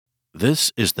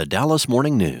This is the Dallas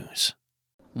Morning News.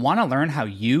 Want to learn how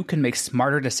you can make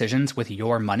smarter decisions with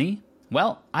your money?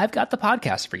 Well, I've got the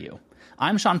podcast for you.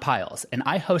 I'm Sean Piles, and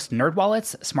I host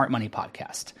NerdWallet's Smart Money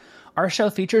Podcast. Our show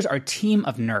features our team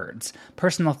of nerds,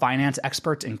 personal finance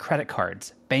experts in credit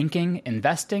cards, banking,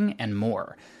 investing, and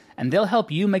more. And they'll help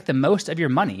you make the most of your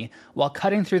money while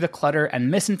cutting through the clutter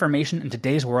and misinformation in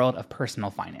today's world of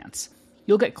personal finance.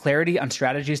 You'll get clarity on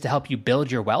strategies to help you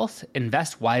build your wealth,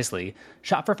 invest wisely,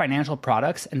 shop for financial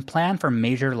products, and plan for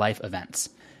major life events.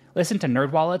 Listen to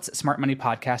NerdWallet's Smart Money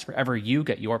Podcast wherever you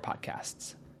get your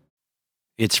podcasts.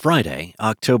 It's Friday,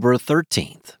 October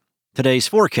 13th. Today's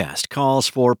forecast calls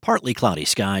for partly cloudy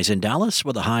skies in Dallas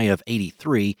with a high of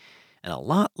 83 and a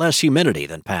lot less humidity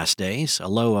than past days. A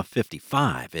low of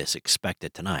 55 is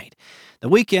expected tonight. The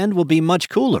weekend will be much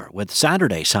cooler, with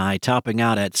Saturday's high topping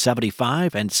out at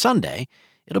 75, and Sunday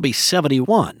it'll be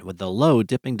 71, with the low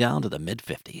dipping down to the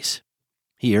mid-50s.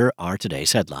 Here are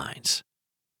today's headlines.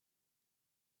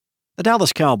 The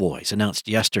Dallas Cowboys announced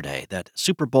yesterday that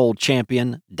Super Bowl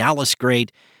champion, Dallas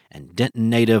great, and Denton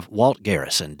native Walt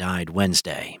Garrison died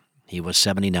Wednesday. He was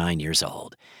 79 years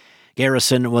old.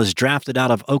 Garrison was drafted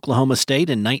out of Oklahoma State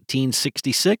in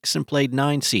 1966 and played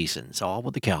 9 seasons, all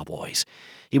with the Cowboys.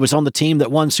 He was on the team that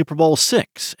won Super Bowl VI,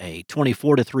 a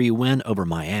 24-3 win over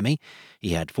Miami.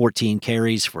 He had 14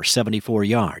 carries for 74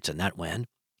 yards in that win.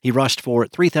 He rushed for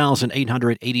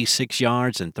 3,886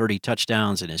 yards and 30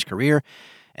 touchdowns in his career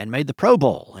and made the Pro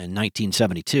Bowl in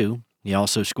 1972. He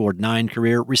also scored 9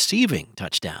 career receiving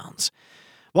touchdowns.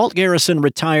 Walt Garrison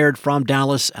retired from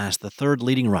Dallas as the 3rd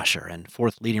leading rusher and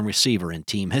 4th leading receiver in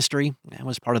team history and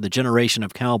was part of the generation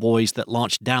of Cowboys that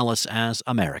launched Dallas as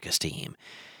America's team.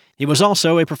 He was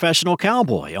also a professional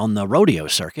cowboy on the rodeo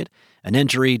circuit. An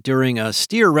injury during a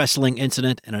steer wrestling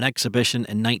incident in an exhibition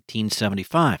in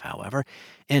 1975, however,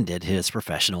 ended his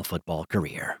professional football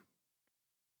career.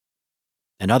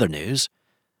 In other news,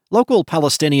 local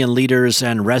Palestinian leaders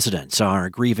and residents are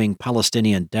grieving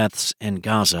Palestinian deaths in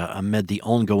Gaza amid the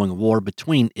ongoing war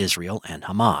between Israel and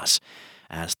Hamas.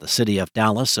 As the city of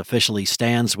Dallas officially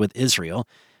stands with Israel,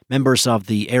 members of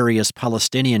the area's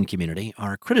Palestinian community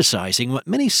are criticizing what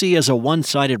many see as a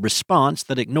one-sided response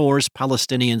that ignores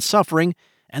Palestinian suffering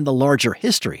and the larger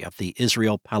history of the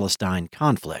Israel-Palestine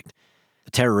conflict.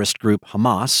 The terrorist group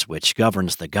Hamas, which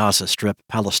governs the Gaza Strip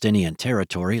Palestinian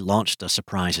territory, launched a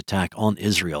surprise attack on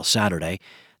Israel Saturday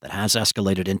that has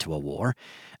escalated into a war.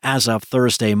 As of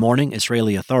Thursday morning,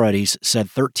 Israeli authorities said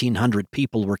 1,300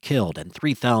 people were killed and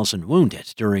 3,000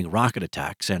 wounded during rocket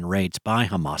attacks and raids by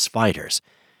Hamas fighters.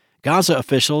 Gaza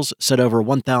officials said over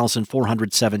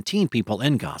 1,417 people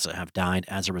in Gaza have died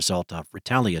as a result of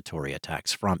retaliatory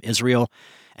attacks from Israel,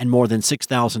 and more than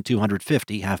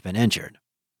 6,250 have been injured.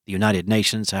 The United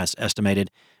Nations has estimated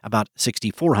about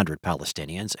 6,400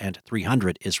 Palestinians and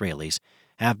 300 Israelis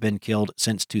have been killed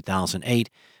since 2008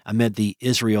 amid the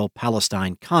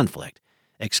Israel-Palestine conflict,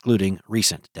 excluding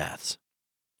recent deaths.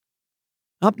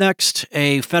 Up next,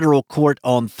 a federal court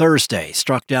on Thursday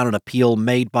struck down an appeal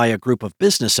made by a group of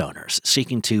business owners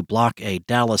seeking to block a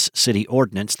Dallas city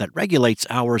ordinance that regulates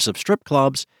hours of strip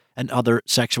clubs and other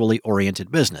sexually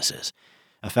oriented businesses.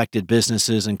 Affected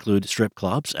businesses include strip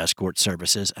clubs, escort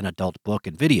services, and adult book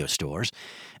and video stores.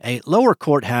 A lower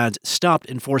court had stopped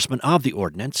enforcement of the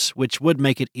ordinance, which would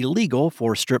make it illegal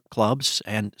for strip clubs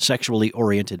and sexually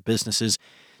oriented businesses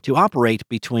to operate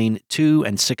between 2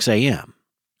 and 6 a.m.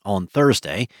 On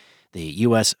Thursday, the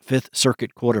U.S. Fifth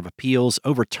Circuit Court of Appeals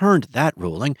overturned that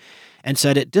ruling and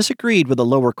said it disagreed with the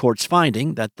lower court's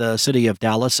finding that the city of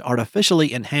Dallas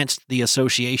artificially enhanced the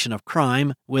association of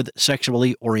crime with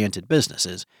sexually oriented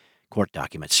businesses, court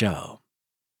documents show.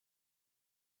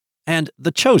 And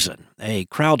The Chosen, a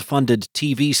crowd-funded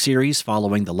TV series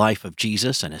following the life of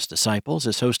Jesus and his disciples,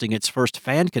 is hosting its first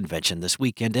fan convention this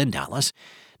weekend in Dallas.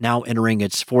 Now entering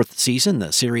its 4th season,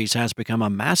 the series has become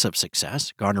a massive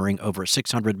success, garnering over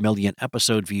 600 million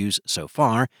episode views so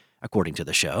far, according to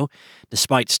the show,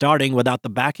 despite starting without the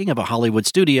backing of a Hollywood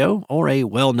studio or a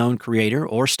well-known creator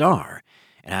or star.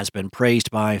 It has been praised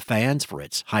by fans for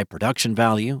its high production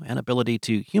value and ability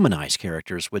to humanize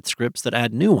characters with scripts that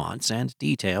add nuance and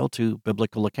detail to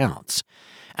biblical accounts.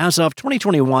 As of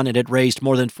 2021, it had raised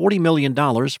more than $40 million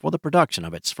for the production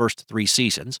of its first 3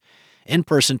 seasons.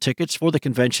 In-person tickets for the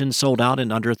convention sold out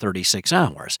in under 36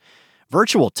 hours.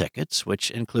 Virtual tickets,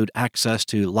 which include access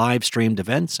to live-streamed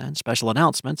events and special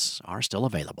announcements, are still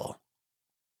available.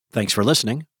 Thanks for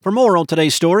listening. For more on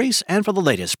today's stories and for the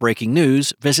latest breaking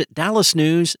news, visit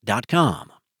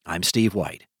dallasnews.com. I'm Steve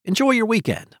White. Enjoy your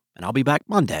weekend, and I'll be back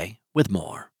Monday with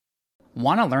more.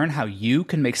 Want to learn how you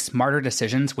can make smarter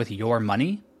decisions with your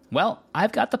money? Well,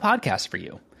 I've got the podcast for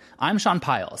you. I'm Sean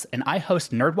Piles, and I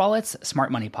host NerdWallet's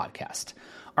Smart Money Podcast.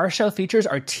 Our show features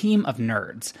our team of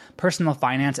nerds, personal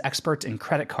finance experts in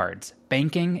credit cards,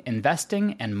 banking,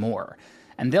 investing, and more.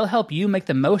 And they'll help you make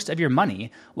the most of your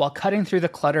money while cutting through the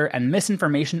clutter and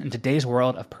misinformation in today's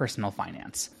world of personal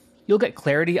finance. You'll get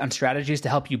clarity on strategies to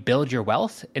help you build your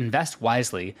wealth, invest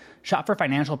wisely, shop for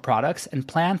financial products, and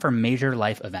plan for major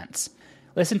life events.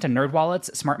 Listen to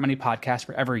NerdWallet's Smart Money Podcast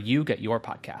wherever you get your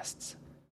podcasts.